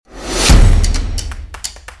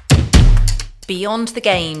Beyond the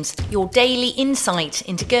Games, your daily insight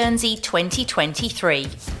into Guernsey 2023.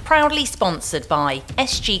 Proudly sponsored by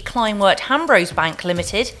SG Kleinwort Hambros Bank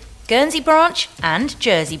Limited, Guernsey Branch and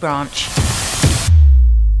Jersey Branch.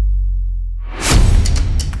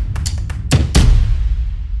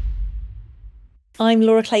 I'm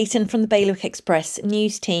Laura Clayton from the Bailiwick Express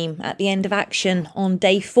news team at the end of action on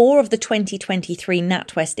day 4 of the 2023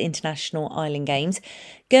 NatWest International Island Games.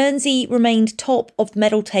 Guernsey remained top of the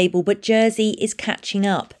medal table, but Jersey is catching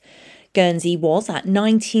up. Guernsey was at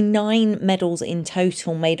 99 medals in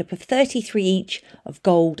total, made up of 33 each of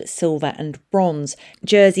gold, silver and bronze.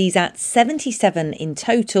 Jersey's at 77 in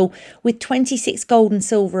total, with 26 gold and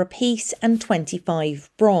silver apiece and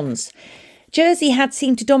 25 bronze. Jersey had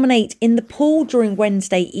seemed to dominate in the pool during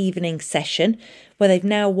Wednesday evening session, where they've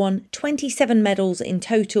now won 27 medals in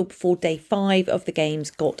total before day 5 of the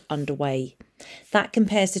Games got underway. That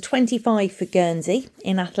compares to 25 for Guernsey.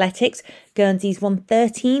 In athletics, Guernsey's won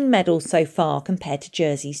 13 medals so far compared to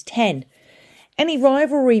Jersey's 10. Any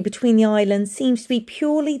rivalry between the islands seems to be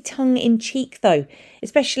purely tongue-in-cheek though,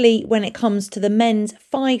 especially when it comes to the men's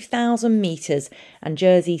 5,000 metres and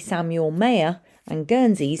Jersey's Samuel Mayer and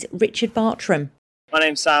Guernsey's Richard Bartram. My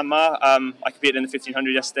name's Sam Ma. I competed in the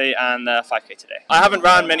 1500 yesterday and 5k today. I haven't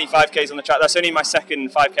ran many 5ks on the track. That's only my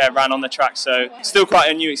second 5k I ran on the track, so still quite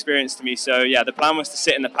a new experience to me. So yeah, the plan was to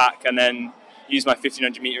sit in the pack and then use my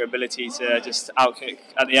 1500 metre ability to just outkick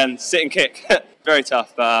at the end, sit and kick. Very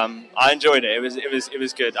tough, but I enjoyed it. It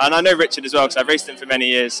was good, and I know Richard as well because I've raced him for many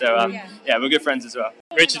years. So yeah, we're good friends as well.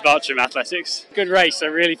 Richard Bartram, athletics. Good race. I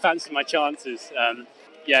really fancied my chances.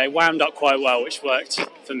 Yeah, it wound up quite well, which worked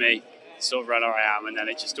for me, the sort of runner I am, and then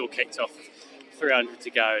it just all kicked off 300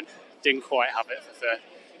 to go and didn't quite have it for third,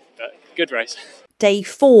 but good race. Day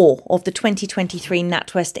 4 of the 2023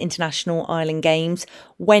 NatWest International Island Games,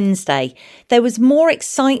 Wednesday. There was more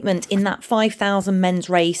excitement in that 5,000 men's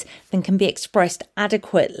race than can be expressed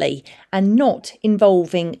adequately, and not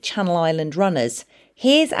involving Channel Island runners.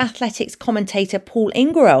 Here's athletics commentator Paul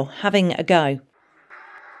Ingrell having a go.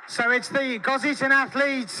 So it's the Gossyton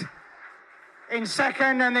athletes in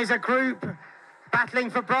second, and there's a group battling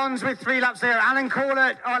for bronze with 3 laps there. Alan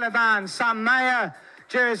Corlett, Isle of Man, Sam Mayer,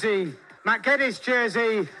 Jersey, Matt Geddes,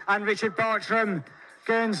 Jersey, and Richard Bartram,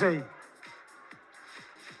 Guernsey.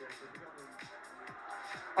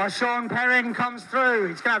 Sean Perrin comes through.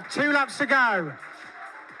 He's going to have 2 laps to go.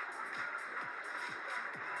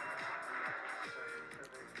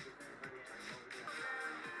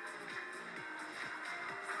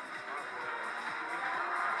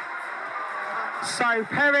 So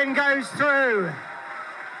Perrin goes through.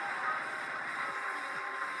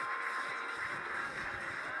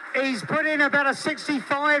 He's put in about a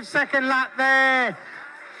 65-second lap there,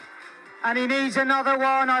 and he needs another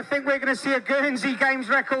one. I think we're going to see a Guernsey Games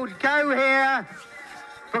record go here,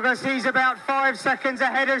 because he's about 5 seconds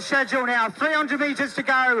ahead of schedule now. 300 metres to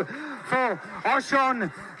go for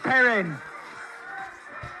Sean Perrin.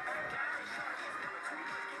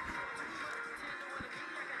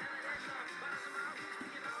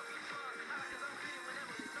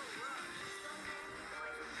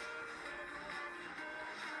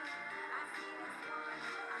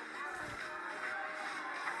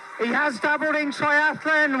 He has doubled in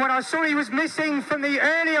triathlon. When I saw he was missing from the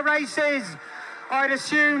earlier races, I'd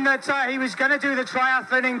assumed that he was going to do the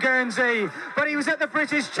triathlon in Guernsey, but he was at the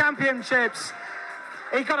British Championships.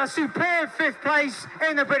 He got a superb 5th place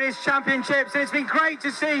in the British Championships, and it's been great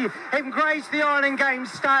to see him grace the Island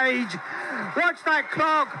Games stage. Watch that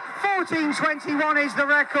clock, 14:21 is the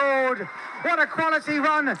record. What a quality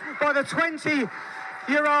run by the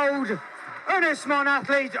 20-year-old Unismon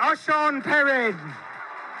athlete, Sean Perrin.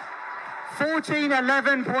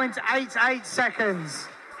 14:11.88 seconds.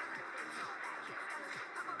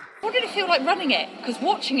 What did it feel like running it? Because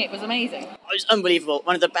watching it was amazing. It was unbelievable.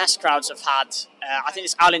 One of the best crowds I've had. I think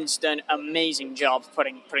this island's done an amazing job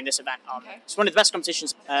putting this event on. Okay. It's one of the best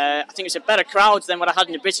competitions. I think it's a better crowd than what I had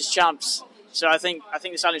in the British Champs. So I think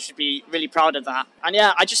this island should be really proud of that. And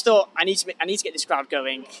yeah, I just thought I need to get this crowd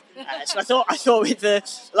going. So I thought with the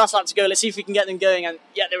last lap to go, let's see if we can get them going. And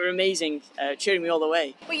yeah, they were amazing, cheering me all the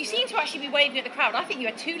way. Well, you seem to actually be waving at the crowd. I think you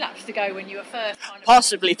had 2 laps to go when you were first.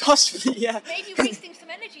 Possibly, yeah. Maybe wasting some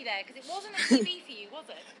energy there, because it wasn't a PB for you, was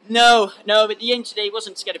it? No. But the aim today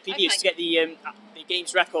wasn't to get a PB, it was to get the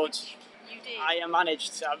games record. You did. I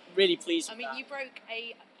managed. So I'm really pleased. I mean, you broke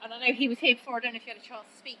and I know he was here before. I don't know if you had a chance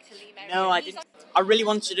to speak to Lee Merritt. No, I didn't. I really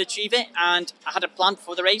wanted to achieve it, and I had a plan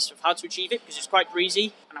before the race of how to achieve it because it's quite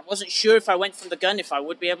breezy, and I wasn't sure if I went from the gun if I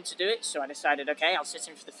would be able to do it. So I decided, okay, I'll sit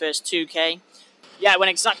in for the first 2k. Yeah, it went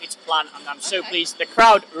exactly to plan, and I'm so pleased. The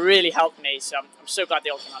crowd really helped me, so I'm so glad they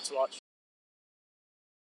all came out to watch.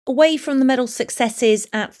 Away from the medal successes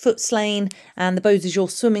at Footslayne and the Beausejour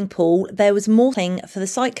swimming pool, there was more for the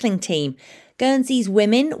cycling team. Guernsey's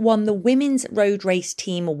women won the Women's Road Race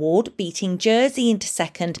Team Award, beating Jersey into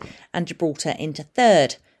second and Gibraltar into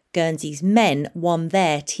third. Guernsey's men won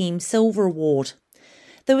their Team Silver Award.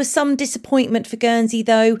 There was some disappointment for Guernsey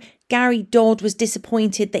though. Gary Dodd was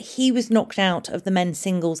disappointed that he was knocked out of the men's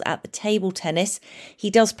singles at the table tennis. He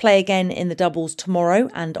does play again in the doubles tomorrow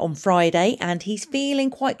and on Friday, and he's feeling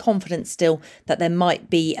quite confident still that there might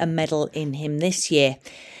be a medal in him this year.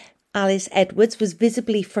 Alice Edwards was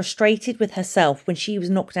visibly frustrated with herself when she was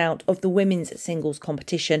knocked out of the women's singles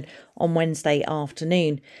competition on Wednesday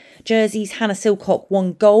afternoon. Jersey's Hannah Silcock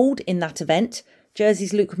won gold in that event.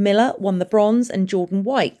 Jersey's Luke Miller won the bronze and Jordan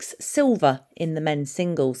Wykes silver in the men's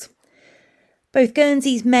singles. Both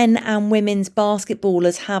Guernsey's men and women's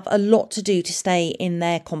basketballers have a lot to do to stay in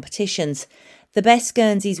their competitions. The best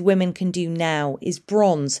Guernsey's women can do now is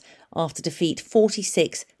bronze after defeat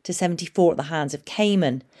 46-74 at the hands of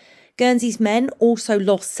Cayman. Guernsey's men also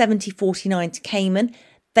lost 70-49 to Cayman.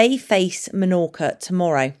 They face Menorca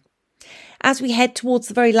tomorrow. As we head towards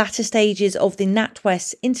the very latter stages of the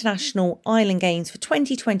NatWest International Island Games for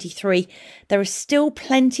 2023, there are still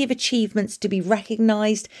plenty of achievements to be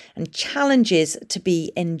recognised and challenges to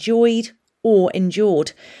be enjoyed or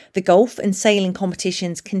endured. The golf and sailing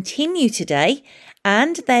competitions continue today,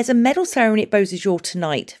 and there's a medal ceremony at Beausejour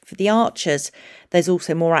tonight for the archers. There's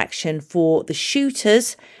also more action for the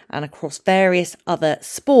shooters and across various other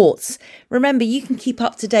sports. Remember, you can keep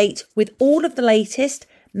up to date with all of the latest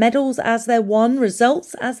medals as they're won,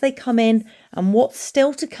 results as they come in, and what's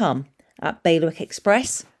still to come at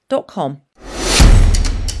bailiwickexpress.com.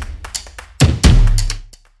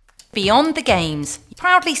 Beyond the Games,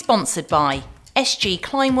 proudly sponsored by SG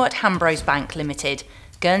Kleinwort Hambros Bank Limited,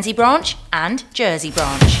 Guernsey branch and Jersey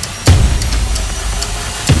branch.